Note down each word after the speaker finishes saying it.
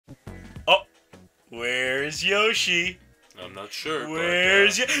Where's Yoshi? I'm not sure.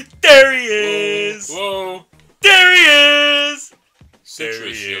 Where's There he is! Whoa! There he is! Citrus There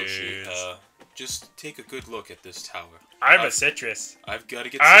he Yoshi. is. Just take a good look at this tower. I'm a citrus. I've got to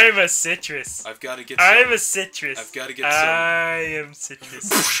get some. I'm a citrus. I've got to get some. I'm a citrus. I've got to get some. I am citrus.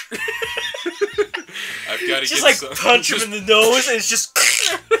 I've got to just get like some. punch him in the nose and it's just...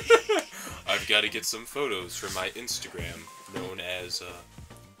 I've got to get some photos for my Instagram, known as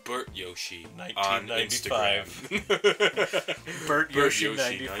Bert Yoshi 1995. on Instagram. Bert Yoshi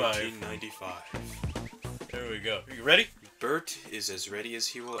 95. 1995. There we go. Are you ready? Bert is as ready as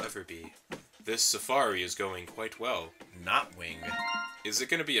he will ever be. This safari is going quite well. Knot-wing. Is it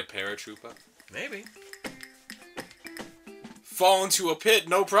going to be a paratrooper? Maybe. Fall into a pit,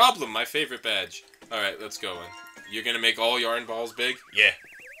 no problem. My favorite badge. Alright, let's go. You're going to make all yarn balls big? Yeah.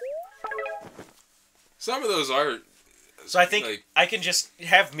 Some of those are... So I think like, I can just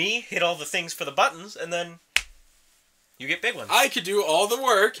have me hit all the things for the buttons, and then you get big ones. I could do all the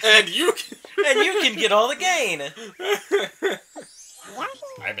work, and you can... and you can get all the gain.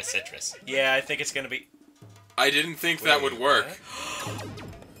 I'm a citrus. Yeah, I think it's going to be... I didn't think that would work.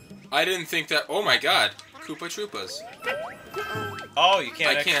 I didn't think that... Oh my god. Koopa Troopas. Oh, you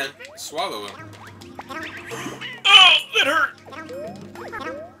can't I can't swallow them. Oh, that hurt!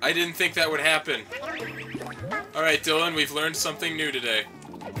 I didn't think that would happen. Alright, Dylan, we've learned something new today.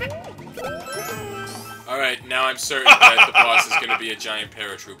 Alright, now I'm certain that the boss is going to be a giant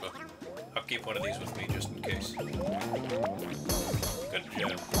paratrooper. I'll keep one of these with me just in case. Good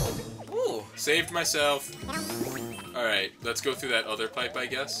job. Ooh. Saved myself. Alright, let's go through that other pipe, I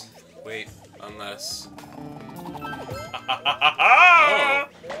guess. Wait. Unless... Oh!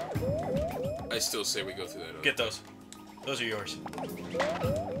 I still say we go through that other. Get those. Those are yours.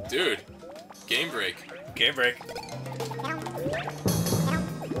 Dude. Game break. Game break.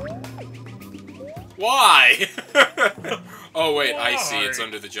 Why? Oh wait, I see. It's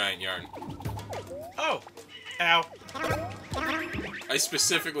under the giant yarn. Oh. Ow. I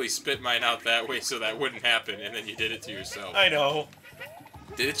specifically spit mine out that way so that wouldn't happen, and then you did it to yourself. I know.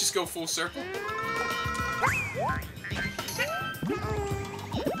 Did it just go full circle?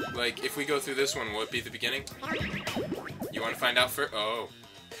 Like, if we go through this one, will it be the beginning? You want to find out first? Oh.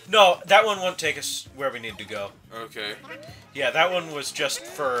 No, that one won't take us where we need to go. Okay. Yeah, that one was just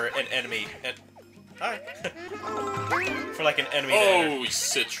for an enemy. Hi. For like an enemy. Oh,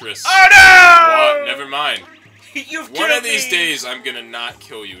 citrus. Oh no! What? Never mind. You've killed One of these me. days, I'm gonna not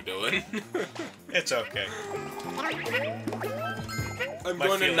kill you, Dylan. It's okay. I'm My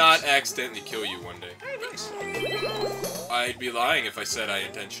going to feelings. not accidentally kill you one day. I'd be lying if I said I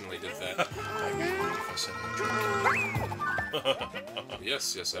intentionally did that. I would if I said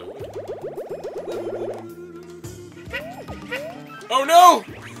Yes, yes, I would. Oh no!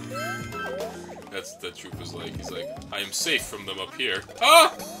 That's the trooper's like. He's like, I am safe from them up here.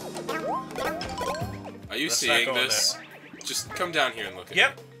 Ah! Are you seeing this? Just come down here and look at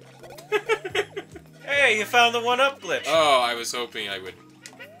Yep. Hey, you found the one-up glitch. Oh, I was hoping I would.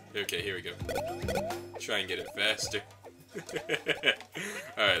 Okay, here we go. Try and get it faster.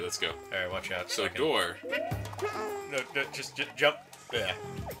 Alright, let's go. Alright, watch out. So, door. No, just jump. Yeah.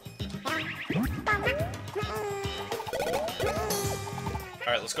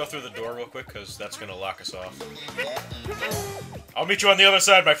 Alright, let's go through the door real quick, because that's going to lock us off. I'll meet you on the other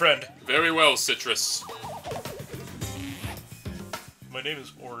side, my friend. Very well, Citrus. My name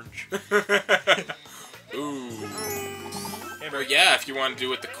is Orange. Ooh. Or yeah, if you want to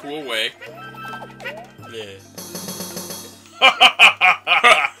do it the cool way. Yeah.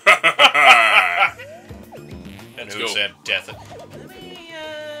 And Let's who go. said death?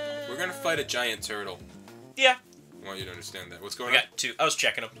 We're gonna fight a giant turtle. Yeah. I want you to understand that. What's We going on? got two. I was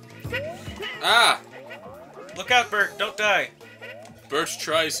checking them. Ah! Look out, Bert. Don't die. Bert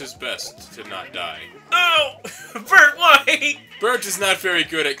tries his best to not die. Oh! Bert, why? Bert is not very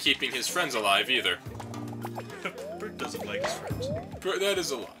good at keeping his friends alive either. Bert doesn't like his friends. Bert, that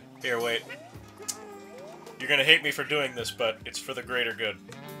is a lie. Here, wait. You're gonna hate me for doing this, but it's for the greater good.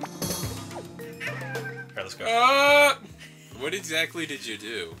 Alright, let's go. What exactly did you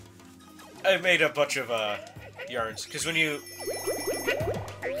do? I made a bunch of, yarns. Because when you...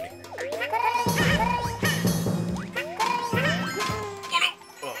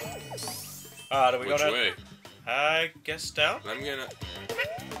 Oh, no! Oh. Do we go Which down? way? I guess down? I'm gonna...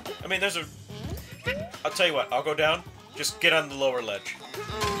 I mean, there's a... I'll tell you what, I'll go down. Just get on the lower ledge.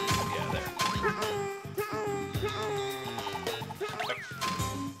 Yeah, there.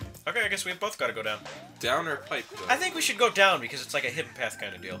 Okay, I guess we both gotta go down. Down or pipe, though? I think we should go down because it's like a hidden path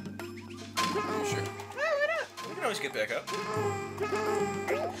kind of deal. Sure. Why not? We can always get back up.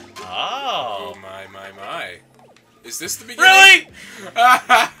 Oh Oh! my, Is this the beginning?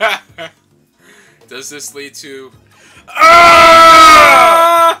 Really? Does this lead to...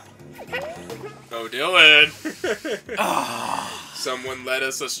 Ah! Oh, Dylan! Ah. Someone led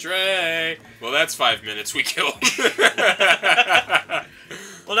us astray. Well, that's 5 minutes we killed.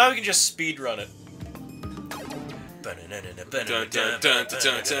 Well, now we can just speed run it.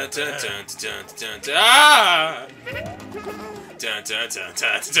 Ah!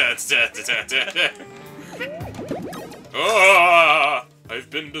 Oh, I've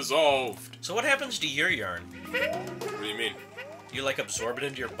been dissolved. So what happens to your yarn? What do you mean? You like absorb it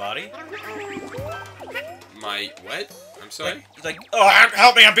into your body? My what? I'm sorry? Oh,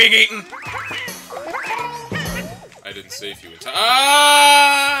 help me, I'm being eaten! I didn't save you in time.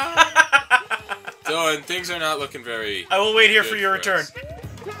 Ah! Dylan, things are not looking very... I will wait here for your for return. us.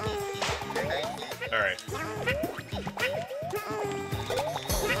 Alright.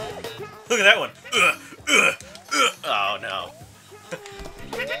 Look at that one. Oh, no.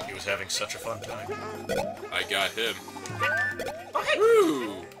 He was having such a fun time. I got him. Oh, hey.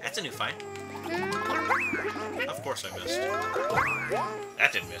 Woo! That's a new find. Of course I missed.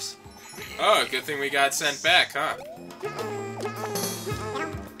 That didn't miss. Oh, good thing we got sent back, huh?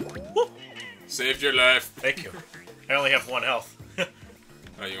 Woo. Saved your life. Thank you. I only have 1 health.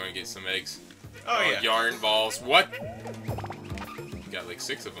 Oh, you want to get some eggs? Oh, yeah. Yarn balls. What? You got like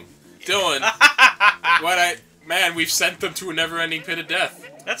 6 of them. Dylan! Man, we've sent them to a never-ending pit of death.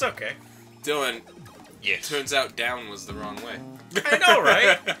 That's okay. Dylan, Yes. turns out down was the wrong way. I know,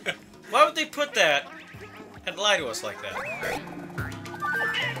 right? Why would they put that and lie to us like that?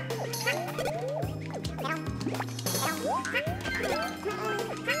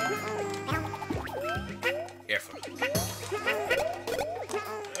 Careful.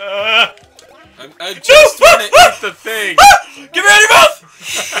 I just want to eat the thing! Give me out of your mouth!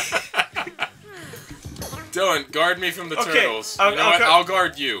 Dylan, guard me from the turtles. I'll You know what? I'll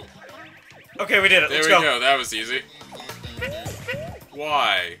guard you. Okay, we did it. There Let's we go. go. That was easy.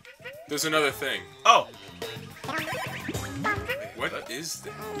 Why? There's another thing. Oh. What is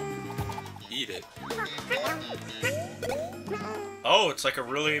that? Eat it. Oh, it's like a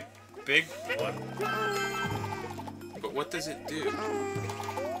really big one. But what does it do?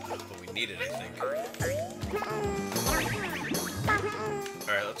 But we need it, I think.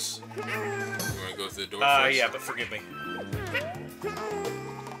 Alright, let's... You want to go through the door first? Yeah, but forgive me.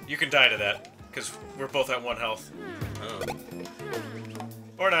 You can die to that, because we're both at 1 health. Oh.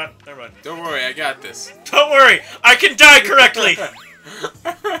 Or not. Never mind. Don't worry, I got this. Don't worry! I can die correctly!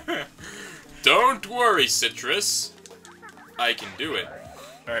 Don't worry, Citrus. I can do it.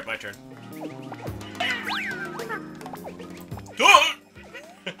 Alright, my turn.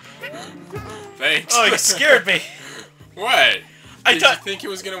 Thanks. Oh, you scared me! What? I Did you think it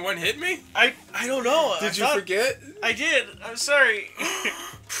was gonna one-hit me? I don't know. Did you forget? I did. I'm sorry.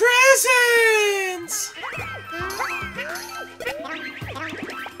 Presents!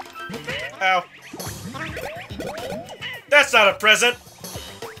 Ow. That's not a present.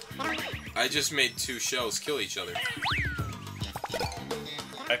 I just made 2 shells kill each other.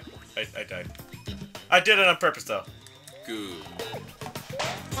 I died. I did it on purpose, though. Good.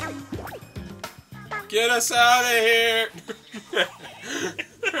 Get us out of here!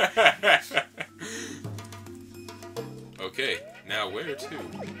 Okay, now where to?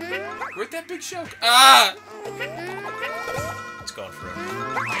 Where'd that big shell go? Ah! It's gone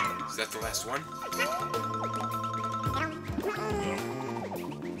forever. Is that the last one?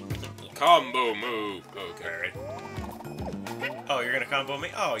 Combo move. Okay. Alright. Oh, you're gonna combo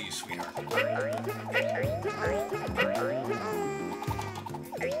me? Oh, you sweetheart.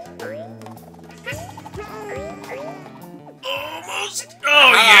 Almost!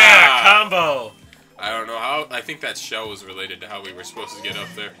 Oh, yeah! Combo! I don't know how. I think that shell was related to how we were supposed to get up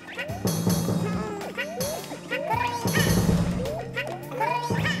there.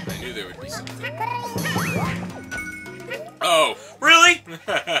 I knew there would be something. Oh! Really?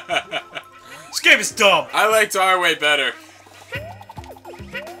 This game is dumb! I liked our way better.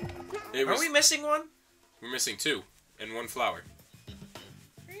 Are we missing one? We're missing 2 and 1 flower.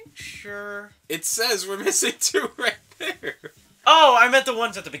 Are you sure? It says we're missing 2 right there. Oh, I meant the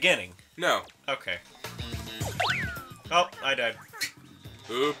ones at the beginning. No. Okay. Oh, I died.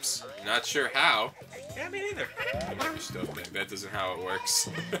 Oops. Not sure how. Yeah, me neither. You have your stuff back. That isn't how it works.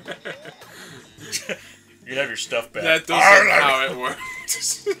 You can have your stuff back. That doesn't how it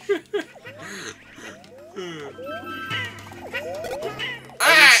works. I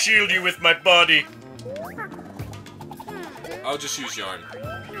will shield you with my body. I'll just use yarn.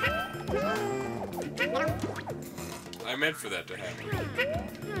 I meant for that to happen.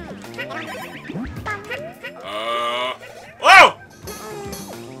 Oh.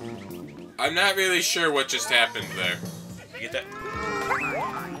 I'm not really sure what just happened there. You get that?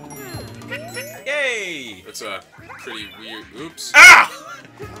 Yay! That's a pretty weird... Oops. Ah!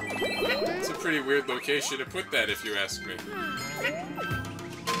 It's a pretty weird location to put that, if you ask me.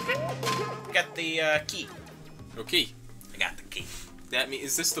 Got the key. Okay. I got the key. That means...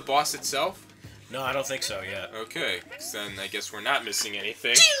 Is this the boss itself? No, I don't think so yet. Okay. So then I guess we're not missing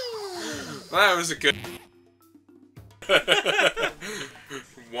anything. Well, that was a good...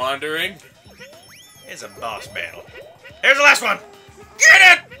 Wandering. It's a boss battle. Here's the last one!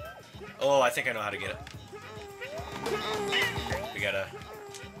 Get it! Oh, I think I know how to get it. We gotta...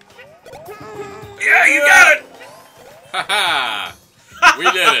 Yeah, you got it! Haha! We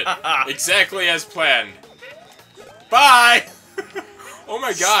did it. Exactly as planned. Bye! Oh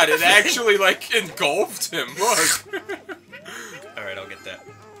my god, it actually, like, engulfed him. Look. Alright, I'll get that.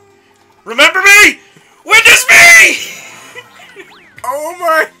 Remember me! Witness me! Oh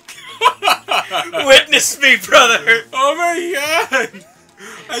my god! Witness me, brother! Oh my god!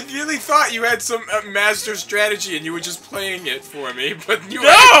 I really thought you had some master strategy and you were just playing it for me, but you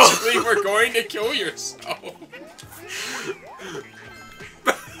actually were going to kill yourself.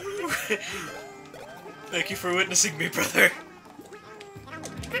 Thank you for witnessing me, brother.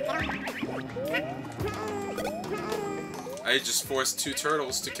 I just forced 2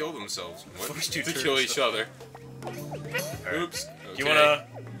 turtles to kill themselves. What? Forced 2 to turtles kill each other. Right. Oops. Okay. Do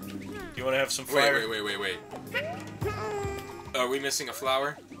you wanna have some fire? Wait. Are we missing a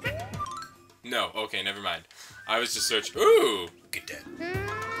flower? No. Okay, never mind. I was just searching. Ooh! Get that.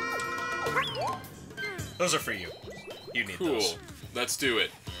 Those are for you. You need Cool. those. Let's do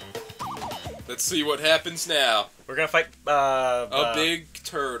it. Let's see what happens now. We're gonna fight, a big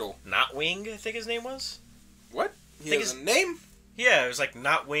turtle. Knot-wing, I think his name was? What? He think has a name? Yeah, it was like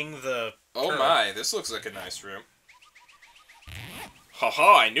Knot-wing the Oh Koopa. my, this looks like a nice room.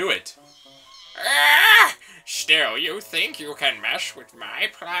 Haha, I knew it. Ah! Still, you think you can mess with my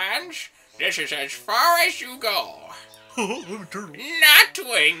plans? This is as far as you go. I'm a turtle.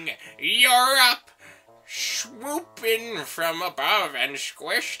 Knot-wing, you're up. Swoop in from above and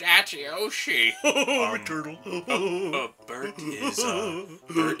squish that Yoshi. I'm a turtle. Bert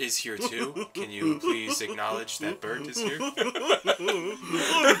is here too. Can you please acknowledge that Bert is here? I'm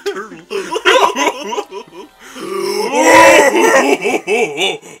a turtle.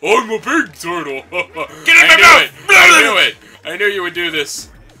 I'm a big turtle. Get in my mouth! I knew it. I knew you would do this.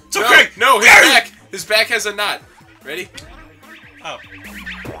 It's okay. No, his back. His back has a knot. Ready? Oh.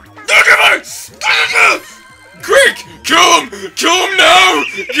 Quick! Kill him! Kill him now!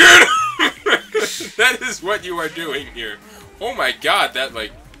 Get him! That is what you are doing here. Oh my god, that,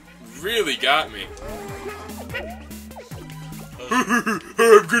 like, really got me.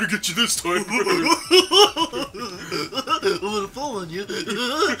 I'm gonna get you this time. I'm gonna fall on you.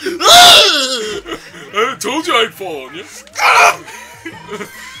 I told you I'd fall on you.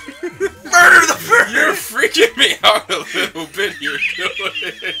 Murder the bird! You're freaking me out a little bit here, Dylan.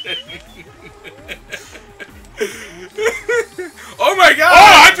 Oh my god!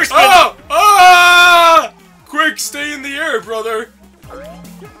 Oh, hyperspace! Oh! Ah! Quick, stay in the air, brother. I'm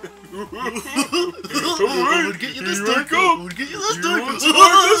gonna get you this Here I time. go. I'm gonna get you this You time. want to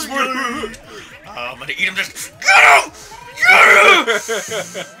like this one? I'm gonna eat him just. Get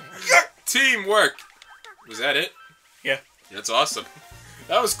him! Teamwork. Was that it? Yeah. That's awesome.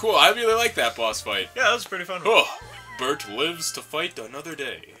 That was cool. I really like that boss fight. Yeah, that was pretty fun. Oh, Bert lives to fight another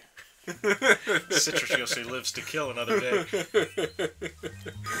day. Citrus Yoshi lives to kill another day.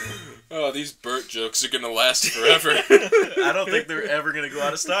 Oh, these Bert jokes are gonna last forever. I don't think they're ever gonna go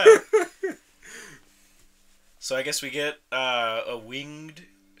out of style. So I guess we get a winged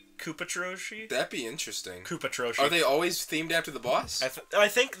Koopa Troshi? That'd be interesting. Koopa Troshi. Are they always themed after the boss? I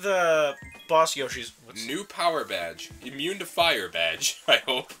think the boss Yoshi's... New power badge. Immune to fire badge, I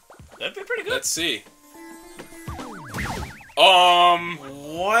hope. That'd be pretty good. Let's see.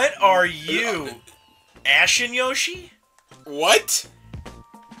 What are you? Ashen Yoshi? What?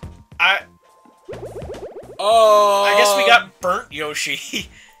 I Oh. guess we got burnt Yoshi.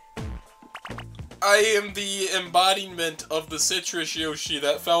 I am the embodiment of the citrus Yoshi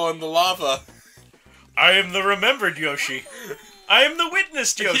that fell in the lava. I am the remembered Yoshi. I am the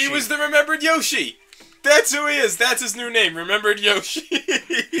witnessed Yoshi. He was the remembered Yoshi. That's who he is. That's his new name, Remembered Yoshi.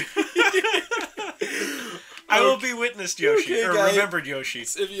 I will be witnessed Yoshi, Okay, or guys. remembered Yoshi.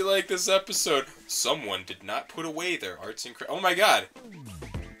 If you like this episode, someone did not put away their arts and crafts. Oh my god.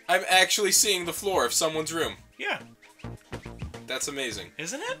 I'm actually seeing the floor of someone's room. Yeah. That's amazing.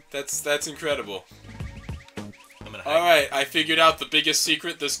 Isn't it? That's incredible. I'm gonna Alright, I figured out the biggest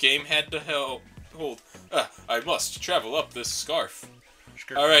secret this game had to hold. I must travel up this scarf.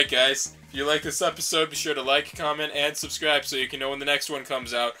 Alright, guys. If you like this episode, be sure to like, comment, and subscribe so you can know when the next one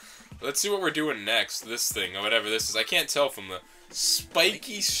comes out. Let's see what we're doing next. This thing, or whatever this is. I can't tell from the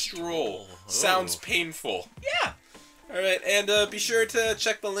spiky stroll. Sounds painful. Yeah. Alright, and be sure to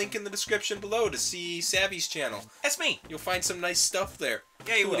check the link in the description below to see Savvy's channel. That's me. You'll find some nice stuff there.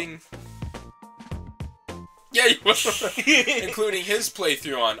 Yeah, you will. Yeah, you will. Including his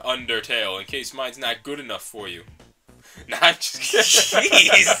playthrough on Undertale, in case mine's not good enough for you. Nah, I'm just kidding.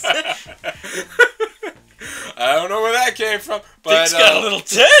 Jeez. I don't know where that came from, but Things got a little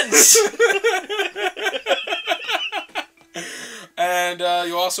tense. And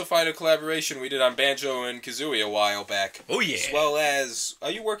you'll also find a collaboration we did on Banjo and Kazooie a while back. Oh yeah. As well as,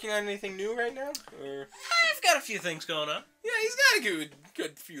 are you working on anything new right now? Or? I've got a few things going on. Yeah, he's got a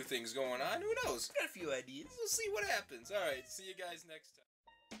good few things going on. Who knows? Got a few ideas. We'll see what happens. All right, see you guys next time.